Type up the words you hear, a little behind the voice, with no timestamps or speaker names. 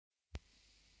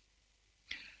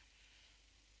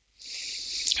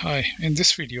Hi, in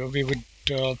this video we would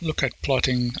look at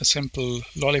plotting a simple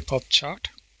lollipop chart.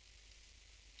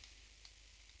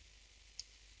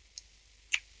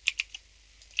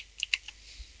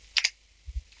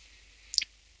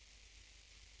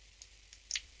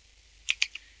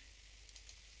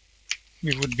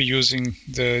 We would be using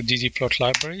the ggplot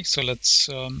library, so let's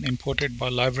import it by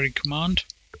library command.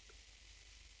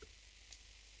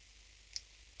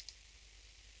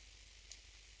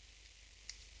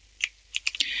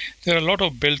 There are a lot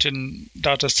of built-in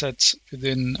data sets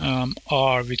within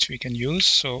R which we can use.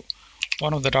 So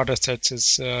one of the data sets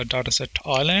is dataset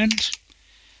island.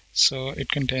 So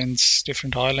it contains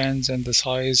different islands and the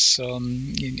size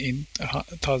in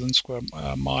 1,000 square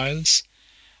miles.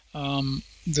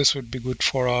 This would be good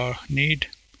for our need.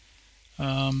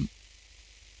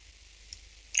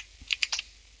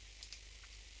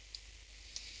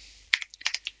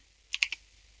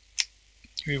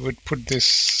 We would put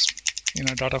this in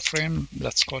a data frame.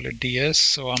 Let's call it DS.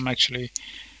 So I'm actually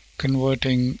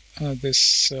converting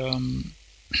this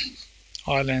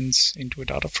islands into a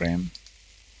data frame.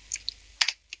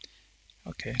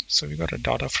 Okay, so we got a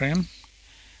data frame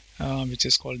which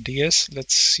is called DS.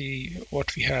 Let's see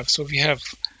what we have. So we have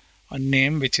a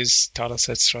name which is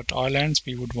datasets.islands.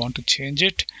 We would want to change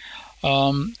it,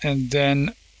 and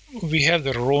then we have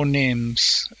the row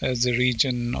names as the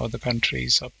region or the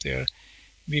countries up there.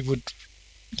 We would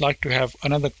like to have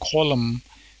another column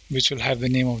which will have the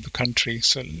name of the country.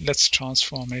 So let's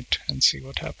transform it and see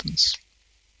what happens.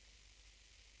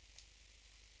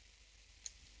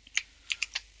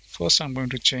 First, I'm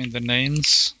going to change the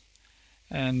names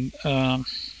and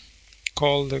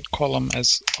call the column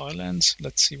as islands.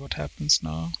 Let's see what happens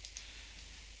now.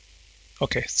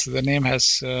 Okay, so the name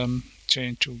has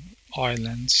changed to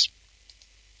islands.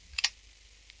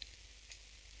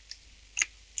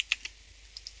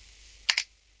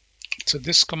 So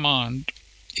this command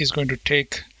is going to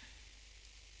take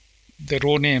the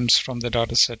row names from the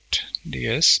dataset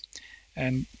DS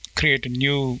and create a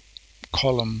new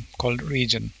column called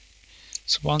region.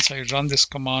 So once I run this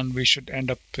command, we should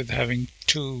end up with having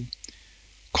two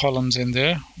columns in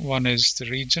there. One is the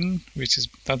region, which is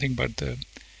nothing but the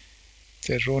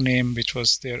row name which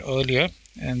was there earlier,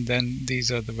 and then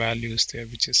these are the values there,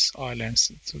 which is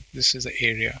islands. So this is the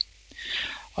area.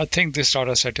 I think this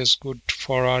data set is good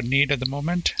for our need at the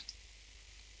moment.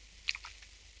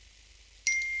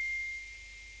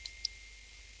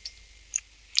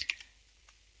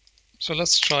 So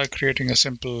let's try creating a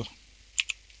simple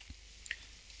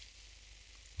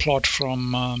plot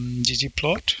from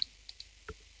ggplot.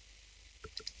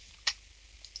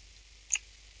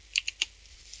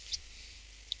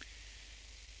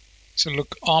 So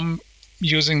look, I'm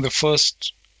using the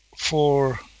first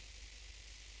 4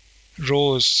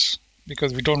 rows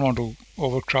because we don't want to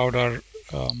overcrowd our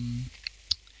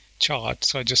chart.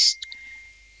 So I'm just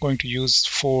going to use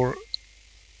 4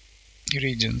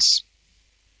 regions.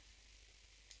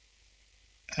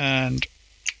 And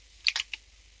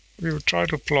we will try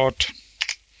to plot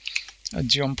a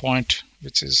geom point,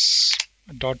 which is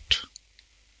a dot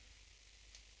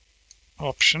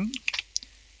option.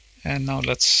 And now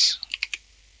let's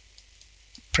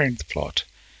print the plot.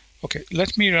 Okay,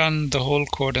 let me run the whole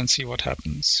code and see what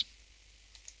happens.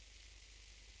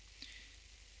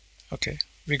 Okay,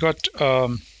 we got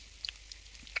a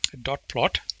dot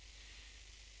plot,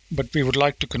 but we would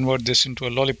like to convert this into a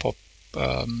lollipop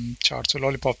chart. So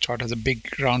lollipop chart has a big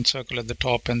round circle at the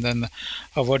top and then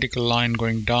a vertical line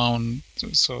going down.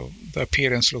 So the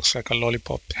appearance looks like a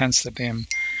lollipop, hence the name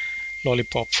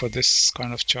lollipop for this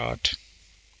kind of chart.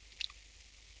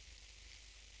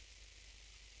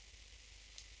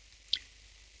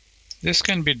 This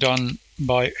can be done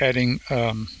by adding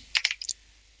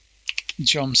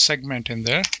geom segment in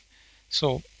there.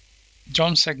 So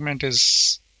geom segment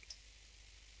is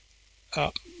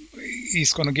going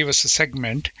to give us a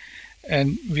segment,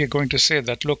 and we are going to say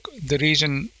that, look, the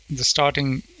region, the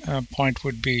starting point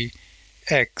would be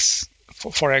X.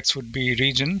 For X would be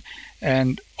region,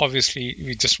 and obviously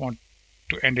we just want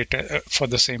to end it for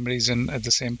the same reason at the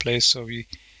same place. So we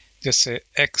just say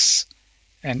X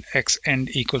and X end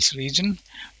equals region.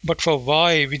 But for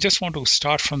Y, we just want to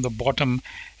start from the bottom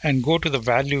and go to the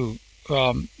value,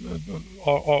 or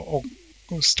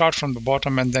start from the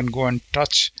bottom and then go and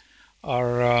touch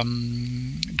our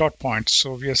dot point.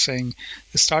 So we are saying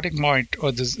the starting point,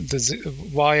 or the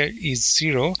Y is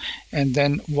 0, and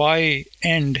then Y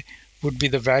end would be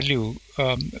the value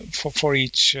for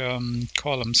each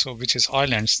column, so which is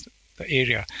islands, the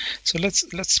area. So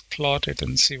let's plot it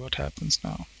and see what happens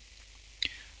now.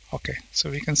 Okay, so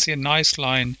we can see a nice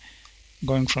line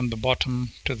going from the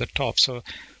bottom to the top. So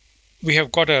we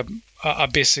have got a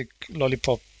basic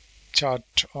Lollipop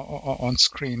chart on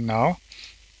screen now.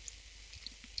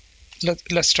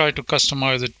 Let's try to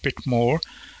customize it a bit more.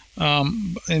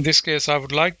 In this case, I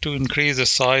would like to increase the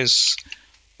size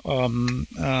of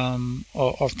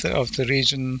the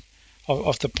region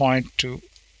of the point to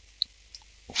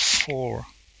 4.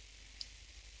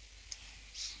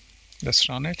 Let's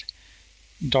run it.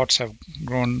 Dots have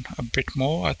grown a bit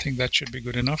more. I think that should be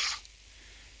good enough.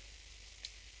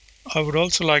 I would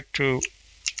also like to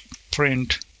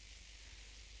print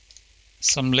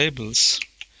some labels.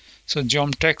 So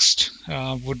geom text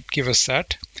would give us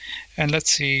that. And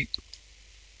let's see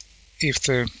if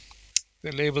the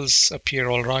labels appear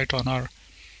all right on our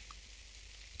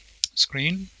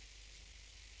screen.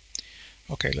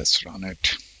 Okay, let's run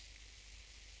it.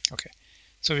 Okay,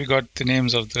 so we got the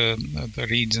names of the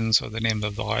regions or the names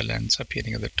of the islands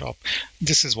appearing at the top.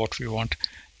 This is what we want.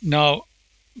 Now,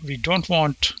 we don't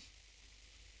want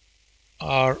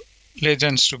our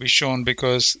legends to be shown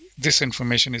because this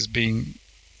information is being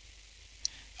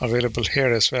available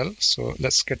here as well. So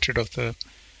let's get rid of the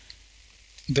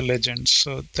legends.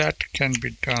 So that can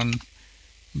be done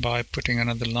by putting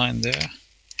another line there.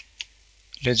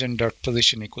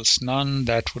 Legend.position equals none.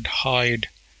 That would hide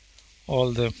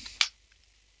all the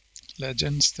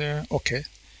legends there. Okay,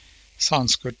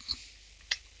 sounds good.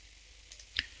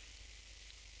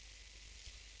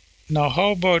 Now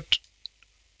how about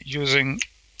using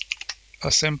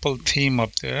a simple theme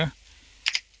up there?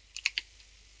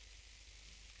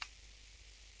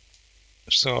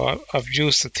 So I've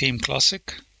used the theme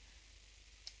classic.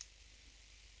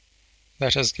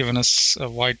 That has given us a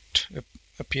white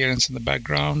appearance in the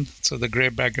background, so the gray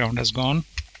background has gone.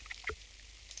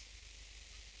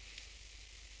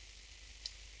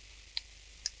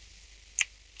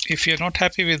 If you're not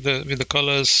happy with the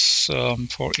colors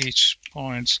for each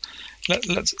points,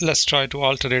 let's try to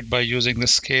alter it by using the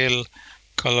scale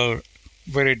color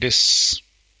viridis.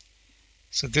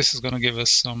 So this is going to give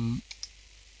us some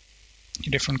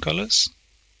different colors.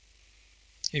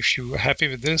 If you are happy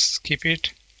with this, keep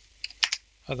it.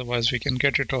 Otherwise, we can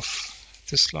get rid of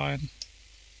this line.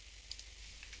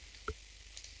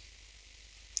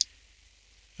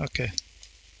 Okay.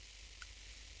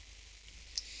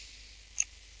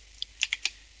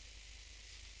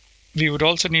 We would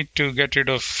also need to get rid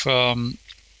of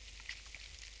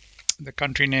the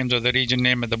country names or the region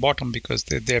name at the bottom because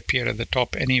they appear at the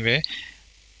top anyway.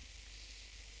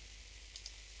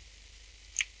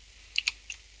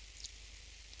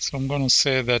 So I'm going to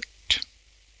say that,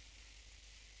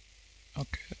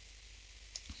 okay.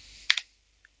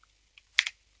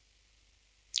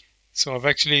 So I've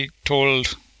actually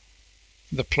told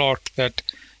the plot that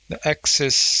the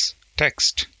axis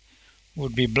text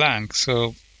would be blank.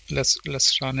 So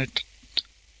let's run it.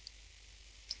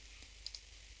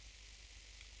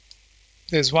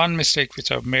 There's one mistake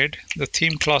which I've made. The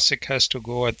theme classic has to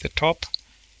go at the top,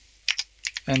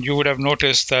 and you would have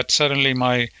noticed that suddenly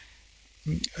my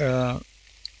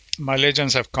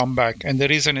legends have come back, and the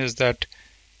reason is that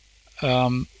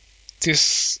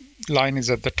this line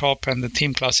is at the top and the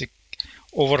theme classic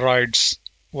overrides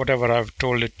whatever I've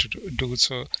told it to do.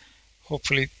 So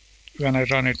hopefully when I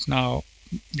run it now,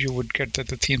 you would get that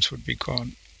the themes would be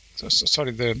gone. So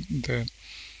sorry, the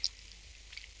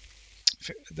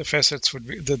facets would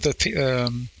be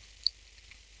the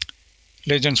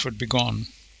legends would be gone.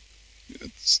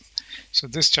 So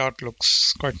this chart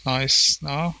looks quite nice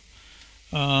now.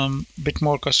 Bit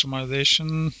more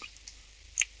customization.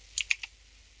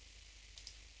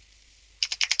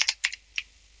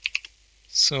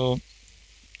 So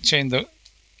change the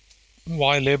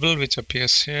Y label which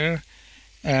appears here,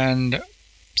 and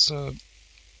so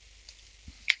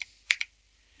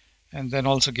then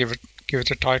also give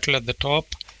it a title at the top.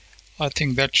 I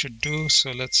think that should do.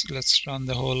 So let's run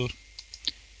the whole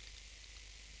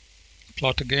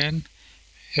plot again.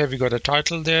 Here we got a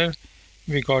title there.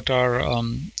 We got our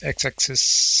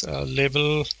x-axis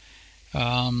label,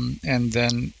 and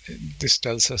then this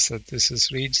tells us that this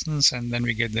is regions, and then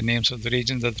we get the names of the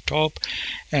regions at the top,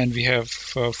 and we have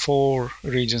 4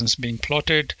 regions being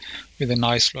plotted with a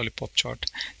nice lollipop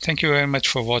chart. Thank you very much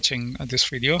for watching this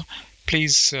video.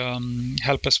 Please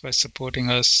help us by supporting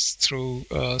us through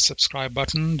subscribe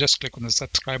button. Just click on the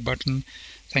subscribe button.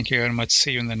 Thank you very much.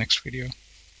 See you in the next video.